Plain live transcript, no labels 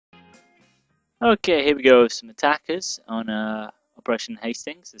Okay, here we go with some attackers on Operation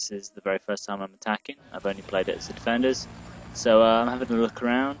Hastings. This is the very first time I'm attacking. I've only played it as the defenders. So I'm having a look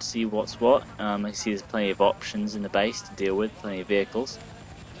around, see what's what. I see there's plenty of options in the base to deal with, plenty of vehicles.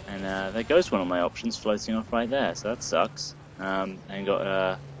 And there goes one of my options floating off right there, so that sucks. And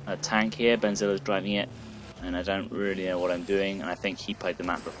got a tank here, Benzilla's driving it, and I don't really know what I'm doing, and I think he played the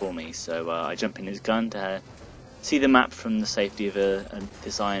map before me, so I jump in his gun to see the map from the safety of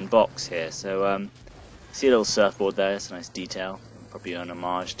this iron box here. So see a little surfboard there, it's a nice detail, probably an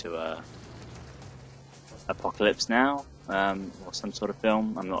homage to Apocalypse Now, or some sort of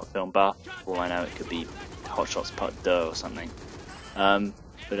film. I'm not a film buff, for all I know it could be Hot Shots Part 2 or something.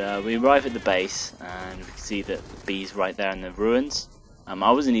 But we arrive at the base, and we can see that B's right there in the ruins.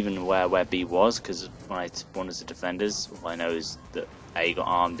 I wasn't even aware where B was, because when I spawned as the defenders, all I know is that A got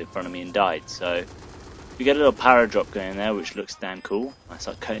armed in front of me and died. So we get a little power drop going there, which looks damn cool. I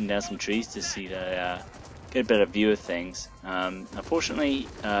start cutting down some trees to see get a better view of things. Unfortunately,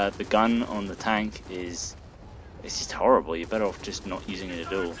 the gun on the tank it's just horrible. You're better off just not using it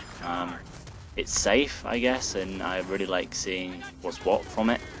at all. It's safe, I guess, and I really like seeing what's what from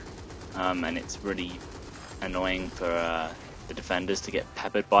it. And it's really annoying for the defenders to get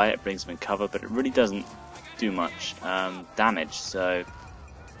peppered by it. It brings them in cover, but it really doesn't do much damage. So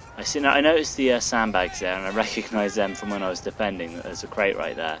I noticed the sandbags there, and I recognise them from when I was defending. There's a crate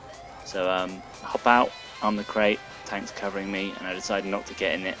right there. So I hop out on the crate, tank's covering me, and I decided not to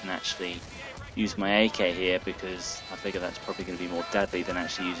get in it and actually use my AK here, because I figure that's probably going to be more deadly than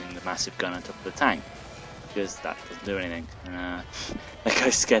actually using the massive gun on top of the tank, because that doesn't do anything. And that guy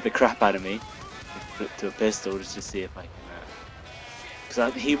scared the crap out of me. I flipped to a pistol just to see if I can.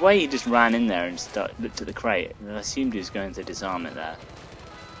 Because he just ran in there and looked at the crate, and I assumed he was going to disarm it there.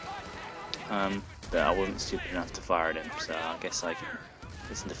 But I wasn't stupid enough to fire at him, so I guess I can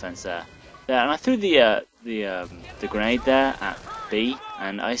get some defense there. Yeah, and I threw the grenade there at B,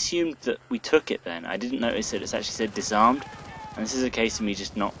 and I assumed that we took it then. I didn't notice that it's actually said disarmed, and this is a case of me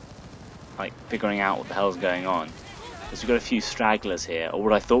just not like figuring out what the hell's going on. Because we've got a few stragglers here, or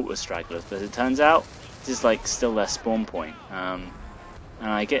what I thought were stragglers, but as it turns out, this is like still their spawn point. And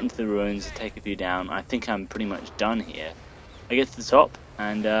I get into the ruins, take a few down. I think I'm pretty much done here. I get to the top,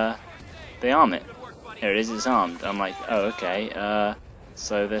 and they arm it. Here it is, it's armed. I'm like, oh, okay.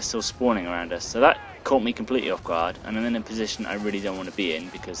 So they're still spawning around us. So that caught me completely off guard, and I'm in a position I really don't want to be in,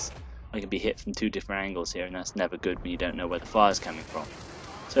 because I can be hit from two different angles here, and that's never good when you don't know where the fire's coming from.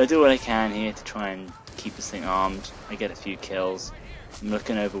 So I do what I can here to try and keep this thing armed. I get a few kills. I'm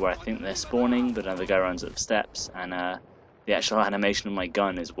looking over where I think they're spawning, but another guy runs up the steps, and the actual animation of my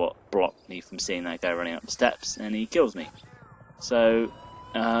gun is what blocked me from seeing that guy running up the steps, and he kills me. So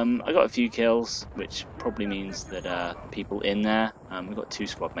I got a few kills, which probably means that people in there, we've got two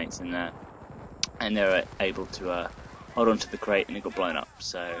squad mates in there, and they're able to hold on to the crate, and it got blown up.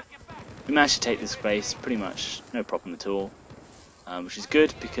 So we managed to take this space pretty much no problem at all, which is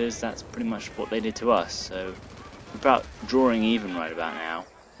good, because that's pretty much what they did to us. So we're about drawing even right about now.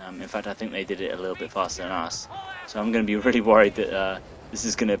 In fact, I think they did it a little bit faster than us. So I'm going to be really worried that this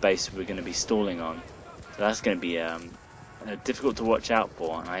is going to be a base we're going to be stalling on. So that's going to be difficult to watch out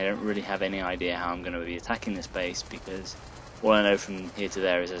for, and I don't really have any idea how I'm going to be attacking this base, because all I know from here to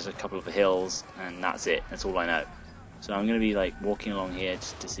there is there's a couple of hills, and that's it. That's all I know. So I'm going to be like walking along here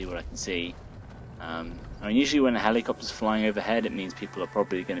just to see what I can see. I mean, usually when a helicopter's flying overhead, it means people are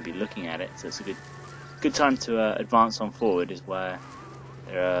probably going to be looking at it. So it's a good time to advance on forward, is where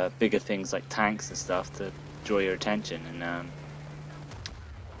there are bigger things like tanks and stuff to draw your attention. And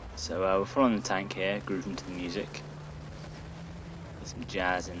so we're following the tank here, grooving to the music. There's some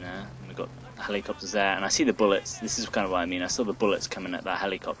jazz in there, and we've got helicopters there, and I see the bullets. This is kind of what I mean. I saw the bullets coming at that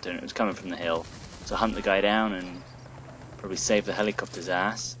helicopter, and it was coming from the hill. So I hunt the guy down and probably save the helicopter's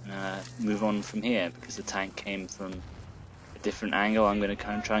ass, and move on from here, because the tank came from a different angle. I'm going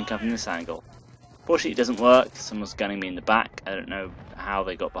to try and come from this angle. Fortunately, it doesn't work. Someone's gunning me in the back. I don't know how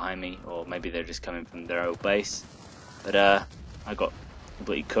they got behind me, or maybe they're just coming from their old base. But I got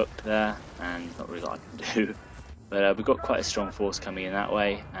completely cooked there, and not really a lot I can do. But we've got quite a strong force coming in that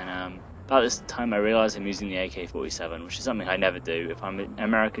way, and about this time I realised I'm using the AK-47, which is something I never do. If I'm an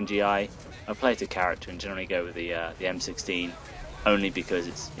American GI, I play to character and generally go with the M16, only because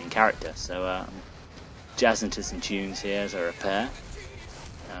it's in character. So I'm jazzing to some tunes here as I repair.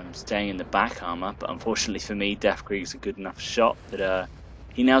 I'm staying in the back armour, but unfortunately for me, Death Krieg's a good enough shot that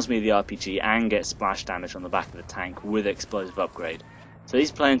he nails me with the RPG and gets splash damage on the back of the tank with explosive upgrade. So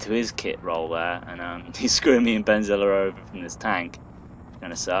he's playing to his kit roll there, and he's screwing me and Benzilla over from this tank, which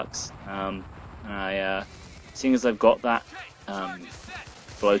kind of sucks. Seeing as I've got that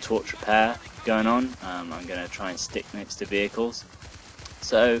blowtorch repair, going on. I'm going to try and stick next to vehicles.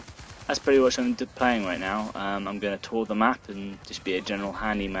 So that's pretty much what I'm playing right now. I'm going to tour the map and just be a general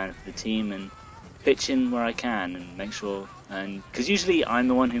handyman for the team and pitch in where I can and make sure, and because usually I'm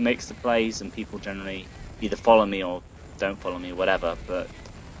the one who makes the plays and people generally either follow me or don't follow me, whatever, but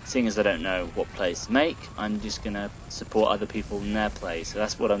seeing as I don't know what plays to make, I'm just going to support other people in their plays. So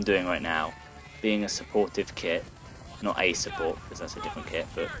that's what I'm doing right now, being a supportive kit, not a support because that's a different kit,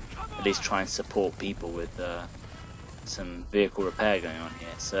 but at least try and support people with some vehicle repair going on here.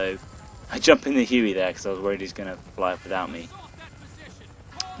 So I jump in the Huey there because I was worried he's going to fly up without me.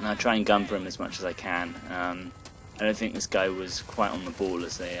 And I try and gun for him as much as I can. I don't think this guy was quite on the ball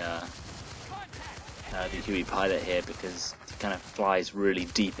as the Huey pilot here, because he kind of flies really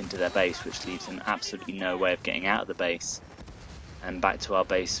deep into their base, which leaves him absolutely no way of getting out of the base and back to our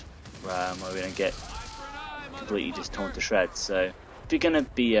base where we're going to get completely just torn to shreds. So if you're going to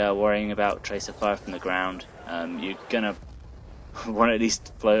be worrying about tracer fire from the ground, you're going to want to at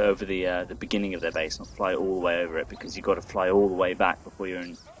least fly over the beginning of their base, not fly all the way over it, because you've got to fly all the way back before you're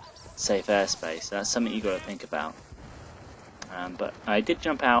in safe airspace. So that's something you've got to think about. But I did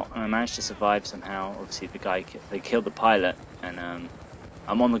jump out and I managed to survive somehow. Obviously they killed the pilot, and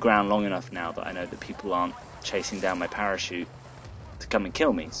I'm on the ground long enough now that I know that people aren't chasing down my parachute to come and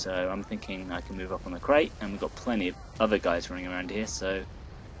kill me. So I'm thinking I can move up on the crate, and we've got plenty of other guys running around here, so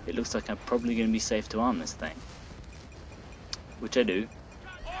it looks like I'm probably going to be safe to arm this thing. Which I do,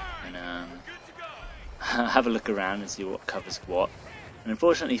 and have a look around and see what covers what. And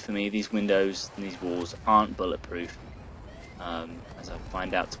unfortunately for me, these windows and these walls aren't bulletproof, as I'll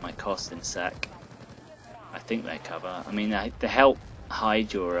find out to my cost in a sec. I think they cover. I mean, they help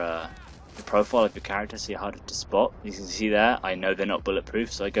hide your the profile of your character, so you're harder to spot. You can see there, I know they're not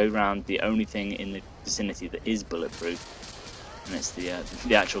bulletproof, so I go around the only thing in the vicinity that is bulletproof, and it's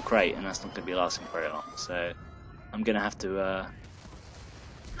the actual crate, and that's not going to be lasting very long. So I'm going to have to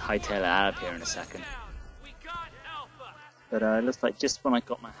hightail it out of here in a second. But it looks like just when I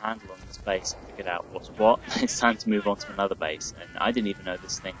got my handle on this base and figured out what's what, it's time to move on to another base. And I didn't even know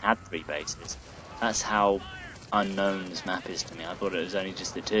this thing had 3 bases. That's how unknown this map is to me. I thought it was only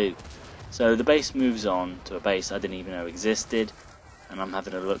just the 2. So the base moves on to a base I didn't even know existed, and I'm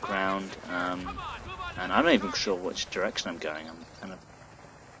having a look around, and I'm not even sure which direction I'm going. I'm kind of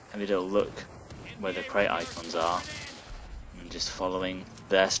having a little look where the crate icons are, and just following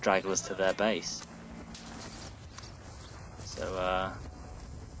their stragglers to their base. So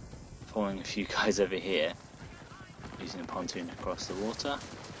following a few guys over here, using a pontoon to cross the water,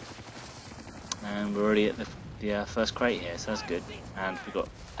 and we're already at the first crate here, so that's good. And we've got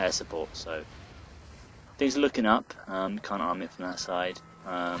air support, so things are looking up. Can't arm it from that side.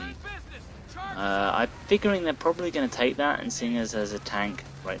 I'm figuring they're probably going to take that, and seeing as there's a tank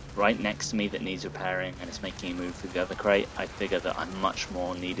right next to me that needs repairing and it's making a move through the other crate, I figure that I'm much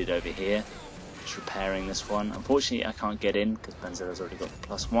more needed over here, just repairing this one. Unfortunately I can't get in because Benzella's already got the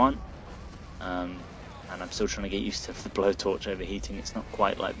 +1, and I'm still trying to get used to the blowtorch overheating. It's not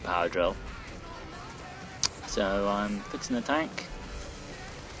quite like the power drill. So I'm fixing the tank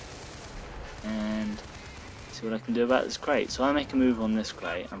and see what I can do about this crate. So I make a move on this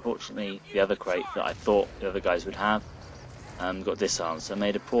crate. Unfortunately the other crate that I thought the other guys would have got disarmed, so I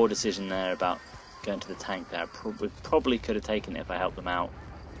made a poor decision there about going to the tank there. Probably could have taken it if I helped them out.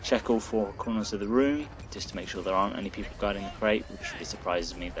 Check all 4 corners of the room just to make sure there aren't any people guarding the crate, which really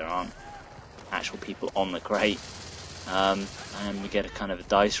surprises me. There aren't actual people on the crate, and we get a kind of a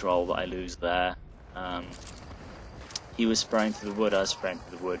dice roll that I lose there. He was spraying through the wood, I was spraying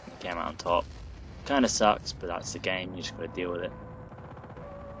through the wood, and he came out on top. Kind of sucks, but that's the game, you just got to deal with it.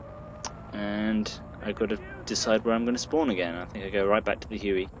 And I got to decide where I'm going to spawn again. I think I go right back to the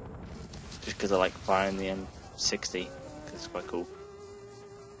Huey, just because I like firing the M60, because it's quite cool.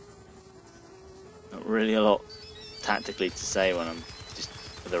 Not really a lot tactically to say when I'm just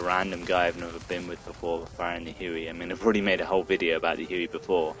with a random guy I've never been with before firing the Huey. I mean, I've already made a whole video about the Huey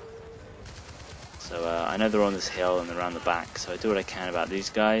before. So I know they're on this hill and they're around the back, so I do what I can about these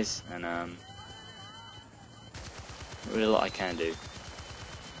guys, and not really a lot I can do.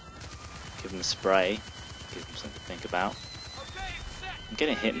 Give them a spray, give them something to think about. I'm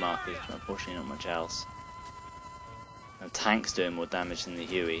getting hit markers, but unfortunately not much else. The tank's doing more damage than the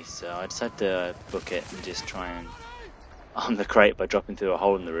Huey, so I decided to book it and just try and arm the crate by dropping through a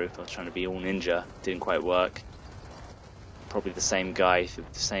hole in the roof. I was trying to be all ninja, didn't quite work. Probably the same guy through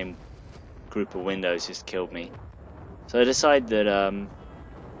the same group of windows just killed me. So I decided that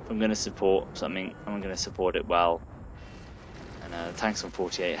if I'm going to support something, I'm going to support it well. And the tank's on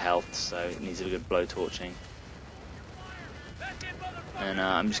 48 health, so it needs a good blow torching. And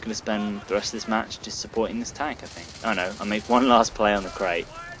I'm just going to spend the rest of this match just supporting this tank, I think. Oh no, I make one last play on the crate,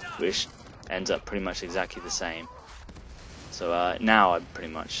 which ends up pretty much exactly the same. So now I'm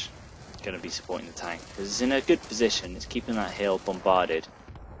pretty much going to be supporting the tank, because it's in a good position, it's keeping that hill bombarded.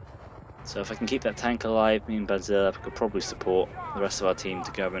 So if I can keep that tank alive, me and Benzilla could probably support the rest of our team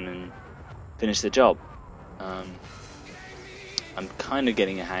to go in and finish the job. I'm kind of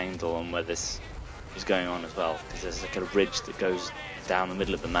getting a handle on where this is going on as well, because there's like a ridge that goes down the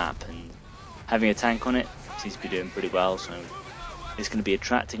middle of the map, and having a tank on it seems to be doing pretty well, so it's going to be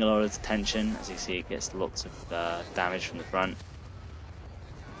attracting a lot of attention. As you see, it gets lots of damage from the front,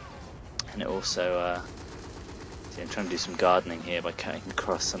 and it also see, I'm trying to do some gardening here by cutting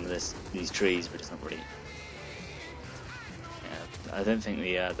across some of these trees, but it's not really. Yeah, I don't think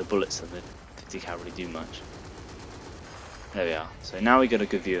the bullets of the 50 cal really do much. There we are. So now we got a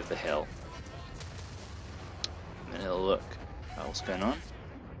good view of the hill. And a little look at what's going on.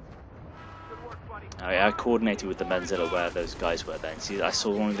 Oh yeah, I coordinated with the Benzilla where those guys were then. See, I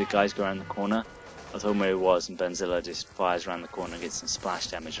saw one of the guys go around the corner. I told him where he was, and Benzilla just fires around the corner and gets some splash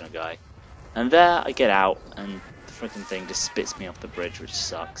damage on a guy. And there I get out, and the freaking thing just spits me off the bridge, which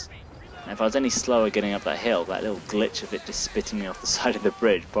sucks. And if I was any slower getting up that hill, that little glitch of it just spitting me off the side of the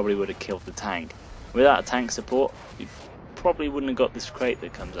bridge probably would have killed the tank. Without a tank support, you probably wouldn't have got this crate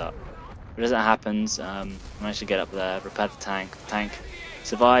that comes up. But as that happens, I manage to get up there, repair the tank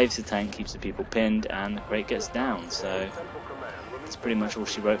survives, the tank keeps the people pinned, and the crate gets down. So that's pretty much all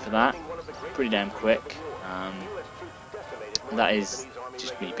she wrote for that. Pretty damn quick. That is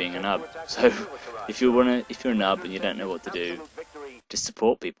just me being a nub. So if you're a nub and you don't know what to do, just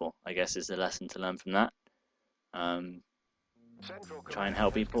support people, I guess, is the lesson to learn from that. Try and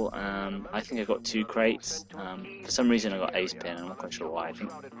help people. I think I got 2 crates. For some reason I got ace pin, I'm not quite sure why. I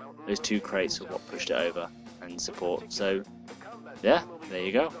think those 2 crates are what pushed it over and support. So yeah, there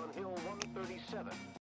you go.